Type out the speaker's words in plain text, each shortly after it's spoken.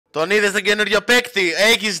Τον είδες τον καινούριο παίκτη?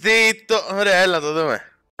 Έχεις δει το... Ωραία, έλα να το δούμε.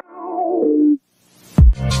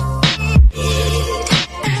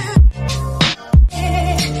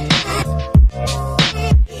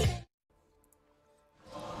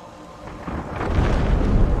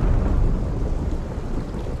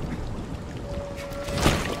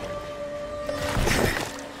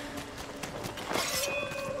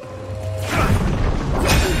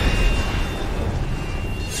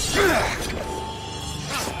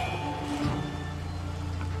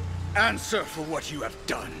 Answer for what you have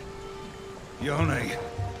done. Yone,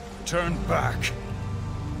 turn back.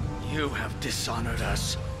 You have dishonored us.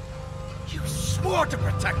 You swore to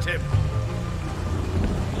protect him.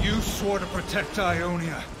 You swore to protect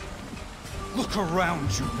Ionia. Look around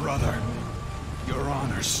you, brother. Your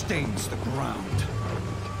honor stains the ground.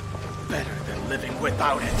 Better than living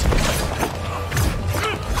without it.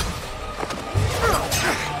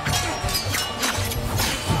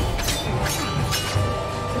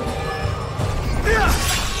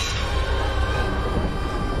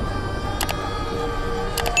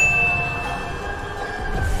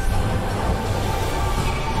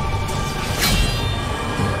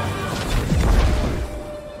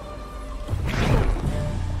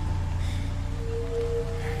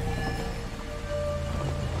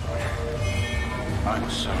 I'm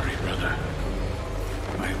sorry, brother.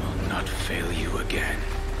 I will not fail you again.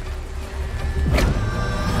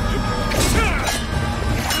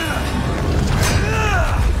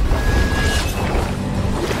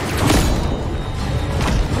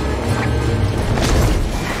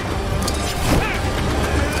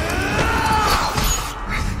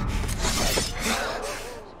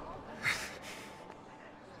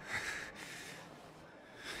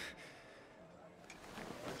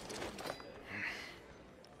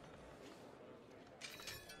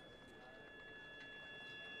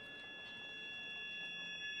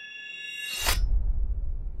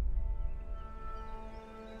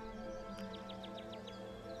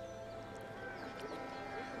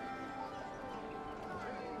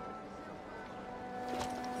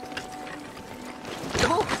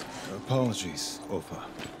 Apologies, Opa.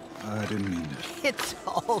 I didn't mean to. It's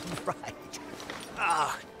all right.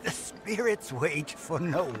 Ah, the spirits wait for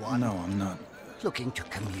no one. No, I'm not. Looking to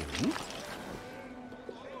commune?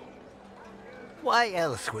 Why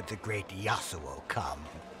else would the great Yasuo come?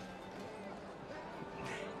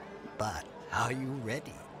 But are you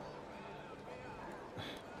ready?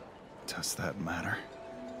 Does that matter?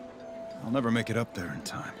 I'll never make it up there in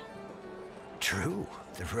time. True,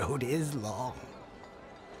 the road is long.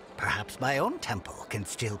 Perhaps my own temple can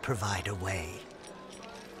still provide a way.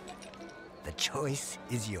 The choice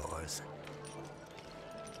is yours.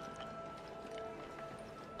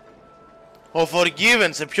 Ο Forgiven,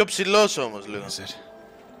 σε πιο ψηλός όμως λίγο. Is it?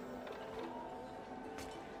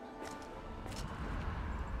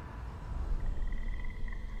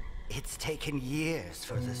 It's taken years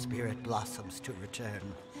for the spirit blossoms to return.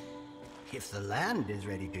 If the land is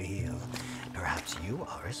ready to heal, perhaps you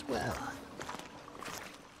are as well.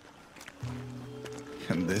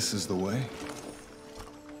 And this is the way?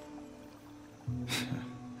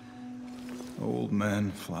 Old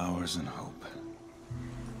men, flowers, and hope.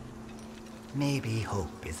 Maybe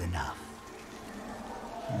hope is enough.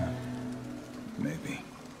 Yeah, maybe.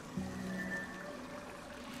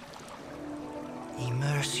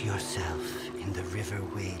 Immerse yourself in the river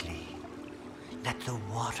Whaley. Let the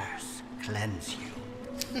waters cleanse you.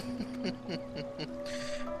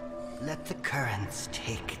 Let the currents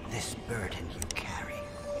take this burden you carry.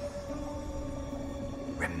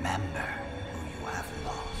 Remember who you have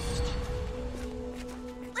lost.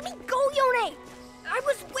 Let me go, Yone! I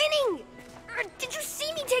was winning! Did you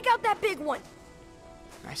see me take out that big one?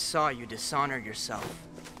 I saw you dishonor yourself.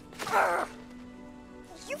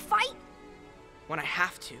 You fight? When I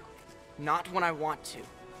have to, not when I want to.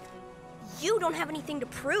 You don't have anything to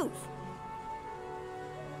prove.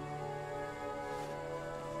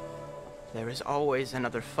 There is always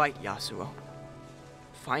another fight, Yasuo.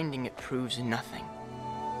 Finding it proves nothing.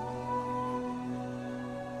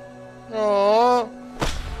 Oh.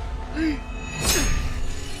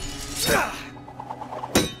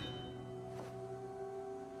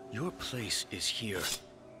 Your place is here.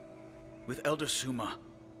 With Elder Suma.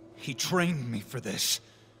 He trained me for this.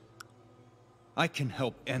 I can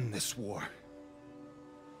help end this war.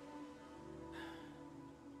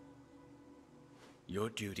 Your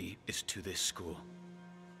duty is to this school.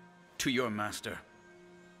 To your master.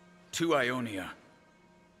 To Ionia.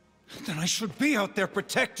 Then I should be out there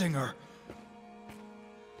protecting her.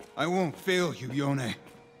 I won't fail you, Yone.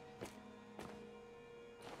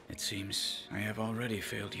 It seems I have already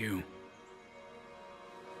failed you.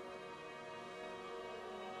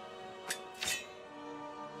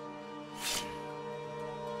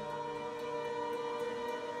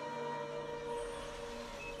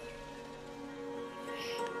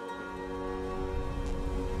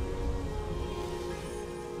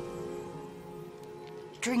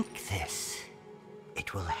 drink this.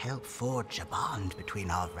 It will help forge a bond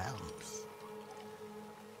between our realms.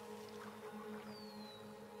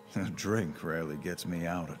 A drink rarely gets me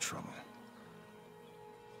out of trouble.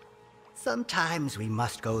 Sometimes we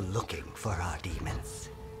must go looking for our demons.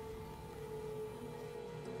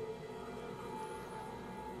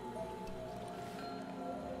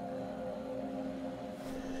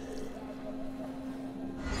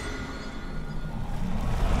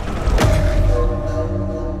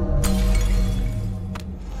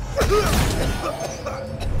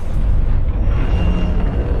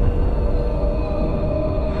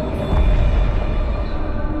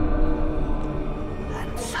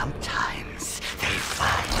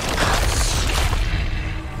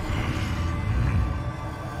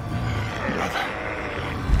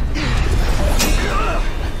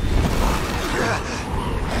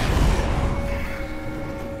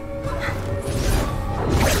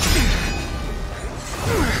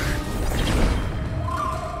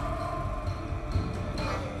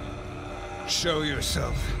 Show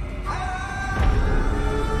yourself.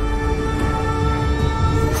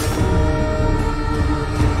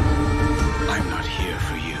 I'm not here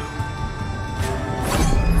for you.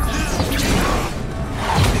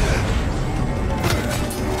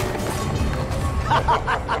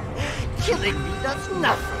 Killing me does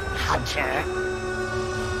nothing, Hunter.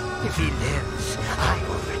 If he lives, I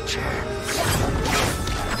will return.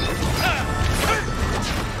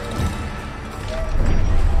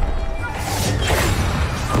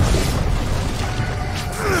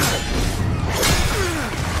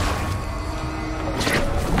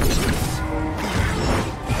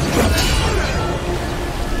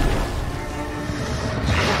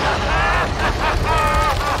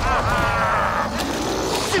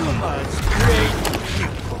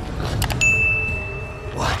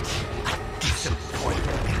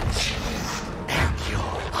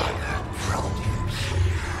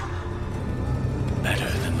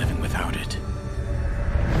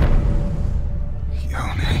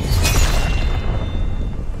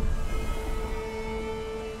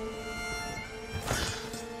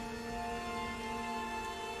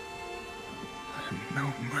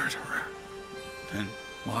 No murderer. Then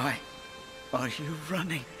why are you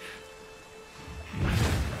running?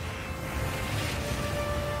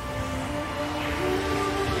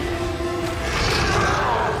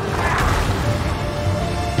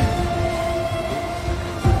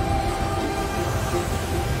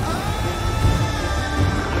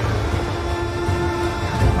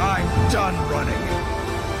 I'm done running.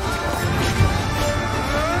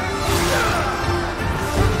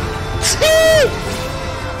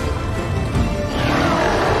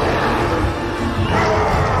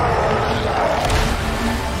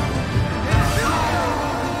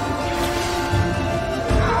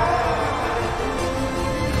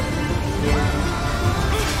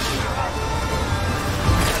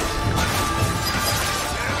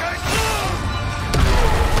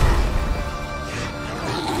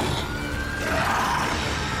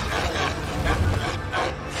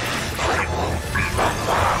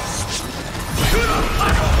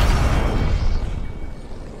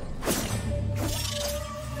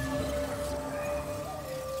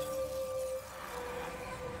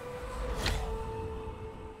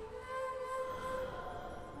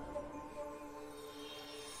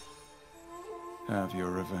 Have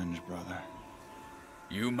your revenge, brother.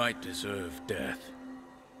 You might deserve death,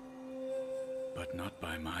 but not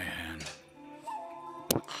by my hand.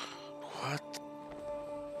 What?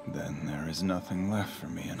 Then there is nothing left for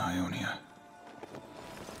me in Ionia.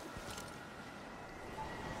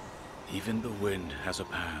 Even the wind has a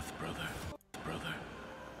path, brother.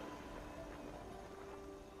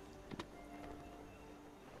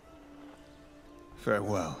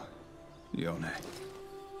 Farewell, Yone.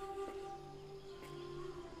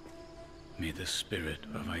 May the spirit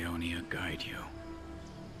of Ionia guide you.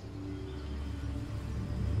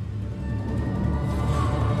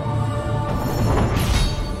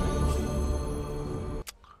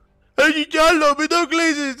 Έχει κι άλλο, μην το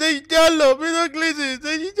κλείσεις, έχει κι άλλο, μην το κλείσεις,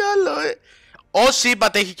 έχει κι άλλο, Όσοι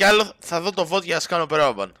είπατε έχει κι άλλο, θα δω το vote για να σας κάνω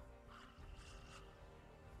περάμπαν.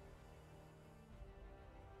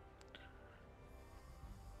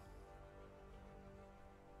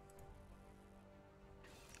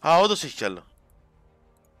 Α, όντως έχει κι άλλο.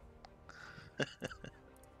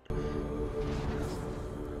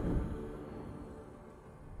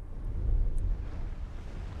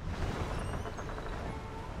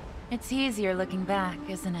 It's easier looking back,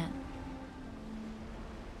 isn't it?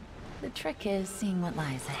 The trick is seeing what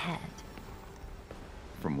lies ahead.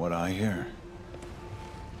 From what I hear,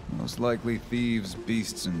 most likely thieves,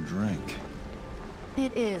 beasts, and drink.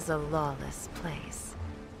 It is a lawless place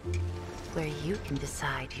where you can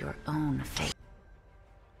decide your own fate.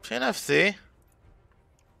 Ποια είναι αυτή?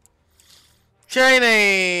 Ποια είναι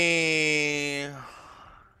η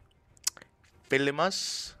φίλη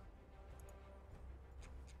μας?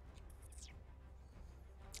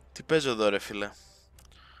 Τι παίζω εδώ ρε φίλε?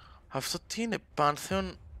 Αυτό τι είναι?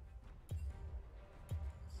 Πάνθεον?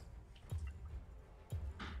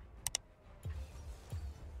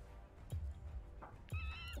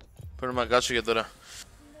 Πρέπει να κάτσω για τώρα.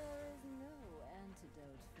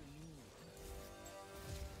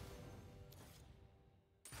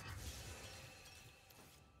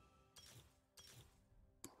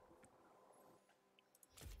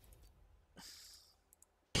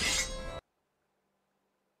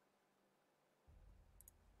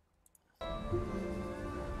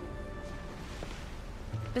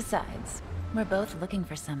 Besides, we're both looking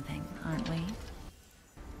for something, aren't we?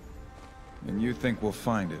 And you think we'll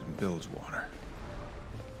find it in Bilgewater?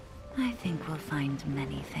 I think we'll find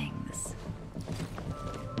many things.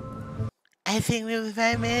 I think we'll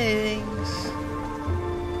find many things.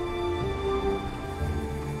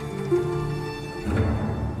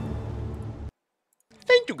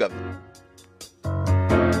 Thank you, God.